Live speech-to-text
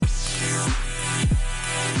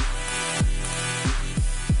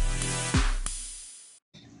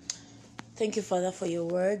Thank you, Father, for your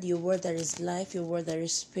word that is life, your word that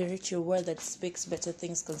is spirit, your word that speaks better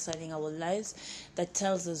things concerning our lives, that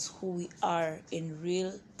tells us who we are in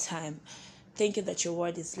real time. Thank you that your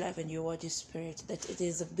word is life and your word is spirit, that it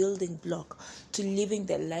is a building block to living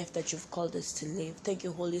the life that you've called us to live. Thank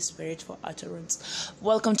you, Holy Spirit, for utterance.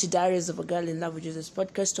 Welcome to Diaries of a Girl in Love with Jesus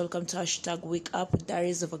podcast. Welcome to #Wake Up with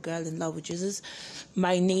Diaries of a Girl in Love with Jesus.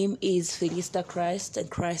 My name is Felista Christ, and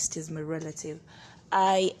Christ is my relative.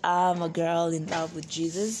 I am a girl in love with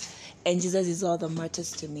Jesus, and Jesus is all that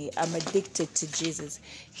matters to me. I'm addicted to Jesus.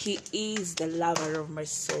 He is the lover of my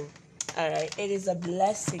soul. All right, it is a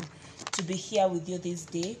blessing to be here with you this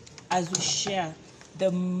day as we share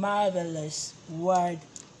the marvelous word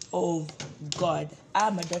of God.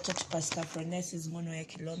 I'm a daughter to Pastor Francis Monoya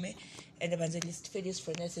Kilome and Evangelist Felix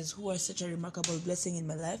Francis, who are such a remarkable blessing in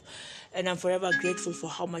my life, and I'm forever grateful for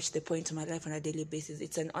how much they pour into my life on a daily basis.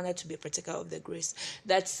 It's an honor to be a partaker of their grace.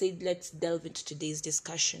 That said, let's delve into today's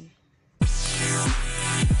discussion.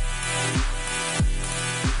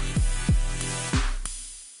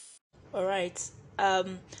 All right.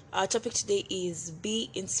 Our topic today is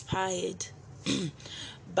be inspired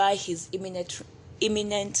by his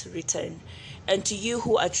imminent return. And to you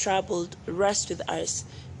who are troubled, rest with us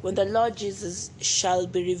when the Lord Jesus shall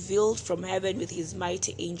be revealed from heaven with his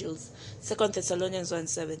mighty angels. 2 Thessalonians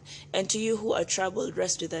 1:7. And to you who are troubled,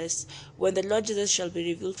 rest with us when the Lord Jesus shall be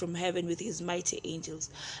revealed from heaven with his mighty angels.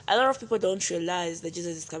 A lot of people don't realize that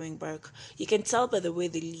Jesus is coming back. You can tell by the way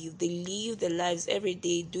they live. They live their lives every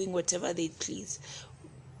day doing whatever they please.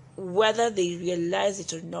 Whether they realize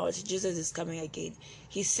it or not, Jesus is coming again.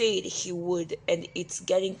 He said he would, and it's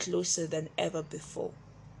getting closer than ever before.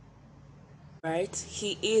 Right?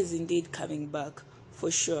 He is indeed coming back,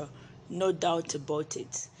 for sure. No doubt about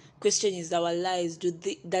it. Question is, our lives,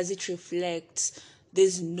 does it reflect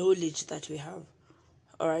this knowledge that we have?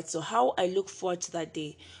 Alright, so how I look forward to that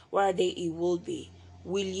day, where day it will be.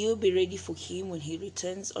 Will you be ready for him when he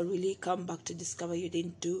returns, or will he come back to discover you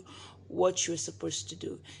didn't do what you were supposed to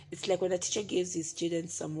do? It's like when a teacher gives his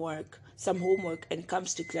students some homework, and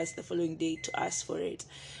comes to class the following day to ask for it.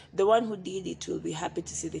 The one who did it will be happy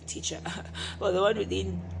to see the teacher, but the one who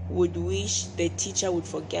didn't would wish the teacher would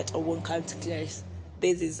forget or won't come to class.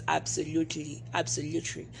 This is absolutely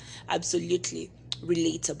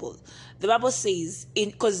relatable. The Bible says,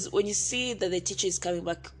 because when you see that the teacher is coming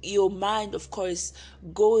back, your mind, of course,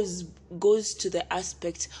 goes to the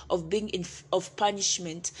aspect of of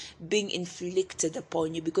punishment being inflicted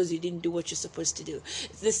upon you because you didn't do what you're supposed to do.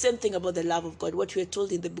 It's the same thing about the love of God. What we are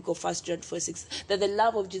told in the book of 1 John 4:6, that the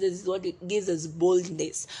love of Jesus is what gives us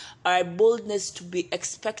boldness, our boldness to be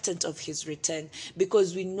expectant of his return,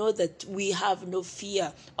 because we know that we have no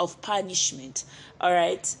fear of punishment. All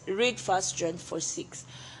right, read 1 John 4:6.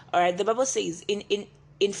 All right, the Bible says,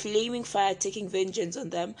 in flaming fire, taking vengeance on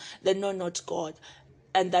them that know not God,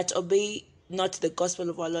 and that obey not the gospel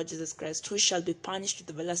of our Lord Jesus Christ, who shall be punished with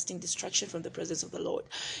everlasting destruction from the presence of the Lord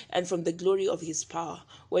and from the glory of his power,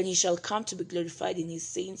 when he shall come to be glorified in his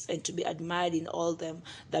saints and to be admired in all them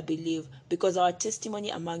that believe, because our testimony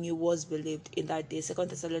among you was believed in that day. 2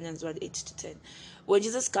 Thessalonians 1:8-10. When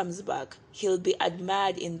Jesus comes back, he'll be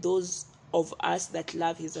admired in those of us that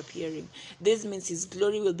love his appearing. This means his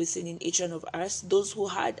glory will be seen in each one of us. Those who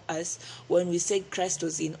had us when we said Christ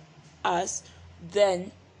was in us,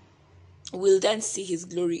 will then see his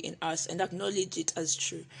glory in us and acknowledge it as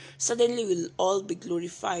true. Suddenly we'll all be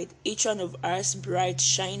glorified, each one of us bright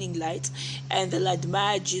shining light, and they'll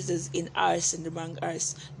admire Jesus in us and among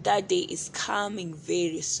us. That day is coming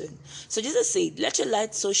very soon. So Jesus said, let your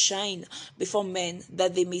light so shine before men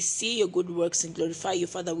that they may see your good works and glorify your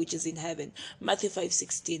Father which is in heaven. Matthew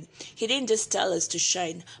 5:16. He didn't just tell us to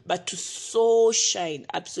shine, but to so shine,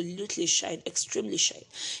 absolutely shine, extremely shine.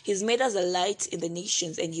 He's made us a light in the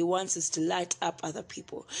nations, and he wants us to light up other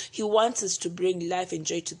people. He wants us to bring life and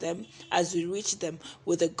joy to them as we reach them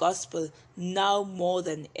with the gospel now more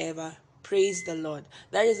than ever. Praise the Lord.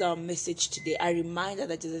 That is our message today. A reminder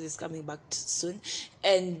that Jesus is coming back soon,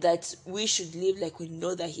 and that we should live like we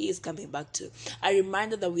know that he is coming back too. A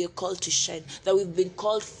reminder that we are called to shine, that we've been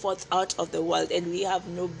called forth out of the world, and we have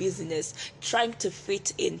no business trying to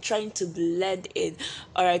fit in, trying to blend in.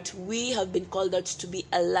 All right, we have been called out to be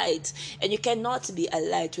a light, and you cannot be a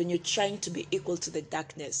light when you're trying to be equal to the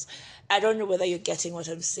darkness. I don't know whether you're getting what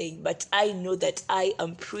I'm saying, but I know that I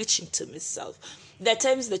am preaching to myself. There are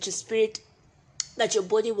times that your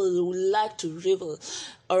body will like to revel,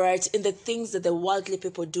 all right, in the things that the worldly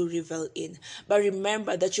people do revel in. But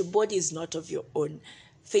remember that your body is not of your own.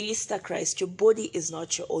 Felista Christ, your body is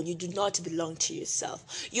not your own. You do not belong to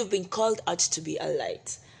yourself. You've been called out to be a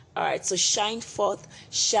light. All right, so shine forth,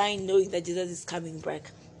 shine knowing that Jesus is coming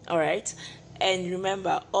back. All right, and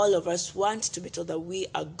remember, all of us want to be told that we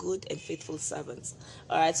are good and faithful servants.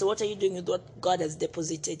 All right, so what are you doing with what God has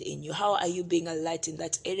deposited in you? How are you being a light in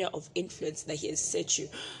that area of influence that He has set you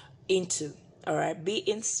into? All right, be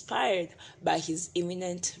inspired by His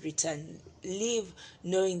imminent return. Live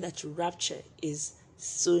knowing that rapture is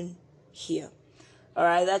soon here. All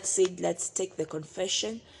right, that's it. Let's take the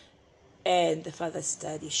confession and the further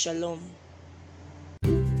study. Shalom.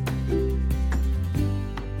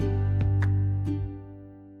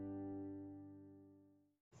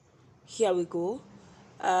 Here we go.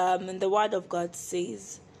 And the word of God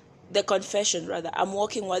says, the confession rather, I'm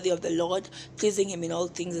walking worthy of the Lord, pleasing Him in all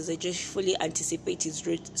things as I joyfully anticipate His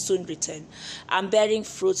soon return. I'm bearing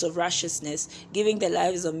fruits of righteousness, giving the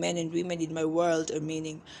lives of men and women in my world a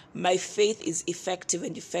meaning. My faith is effective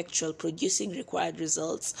and effectual, producing required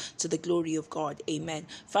results to the glory of God. Amen.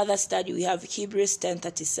 Further study, we have Hebrews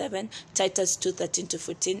 10:37, Titus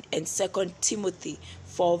 2:13-14, and 2 Timothy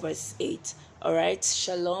 4:8. All right,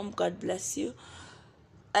 shalom, God bless you.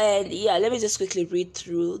 And yeah, let me just quickly read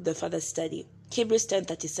through the further study. Hebrews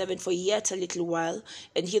 10:37, for yet a little while,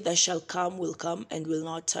 and he that shall come will come and will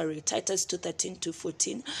not tarry. Titus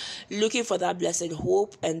 2:13-14, looking for that blessed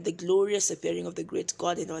hope and the glorious appearing of the great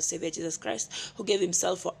God and our Saviour Jesus Christ, who gave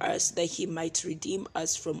himself for us that he might redeem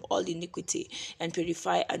us from all iniquity and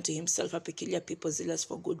purify unto himself a peculiar people zealous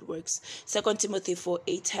for good works. 2 Timothy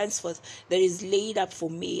 4:8, henceforth there is laid up for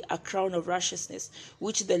me a crown of righteousness,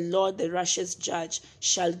 which the Lord, the righteous judge,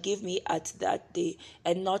 shall give me at that day,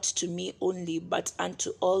 and not to me only, but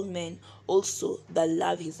unto all men also that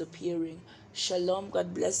love his appearing. Shalom,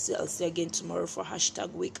 God bless you. I'll see you again tomorrow for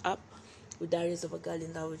 #Wake Up with Diaries of a Girl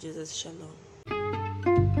in Love with Jesus. Shalom.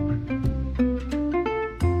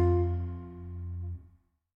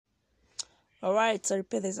 All right, so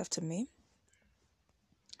repeat this after me.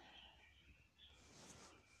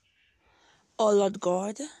 Oh Lord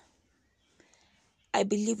God, I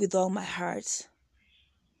believe with all my heart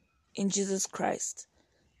in Jesus Christ,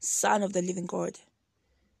 Son of the living God.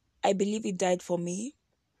 I believe he died for me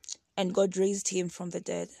and God raised him from the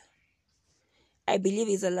dead. I believe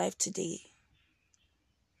he's alive today.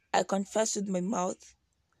 I confess with my mouth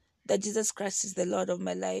that Jesus Christ is the Lord of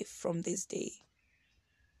my life from this day.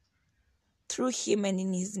 Through him and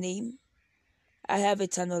in his name, I have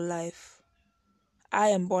eternal life. I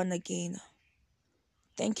am born again.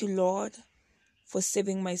 Thank you, Lord, for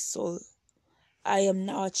saving my soul. I am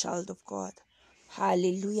now a child of God.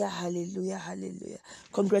 Hallelujah, hallelujah, hallelujah.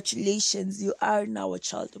 Congratulations, you are now a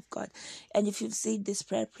child of God. And if you've said this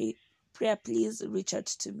prayer, please reach out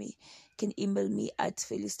to me. You can email me at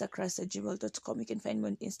felistachrist@gmail.com. You can find me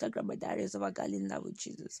on Instagram at Diaries of a Girl in Love with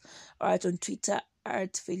Jesus. Or on Twitter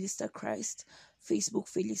at felistachrist, Facebook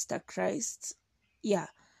Felista Christ. Yeah,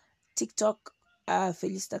 TikTok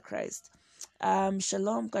Felista Christ.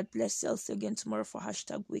 Shalom, God bless you. I'll see you again tomorrow for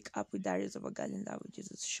 #Wake Up with Diaries of a Girl in Love with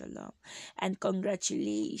Jesus. Shalom and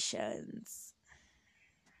congratulations.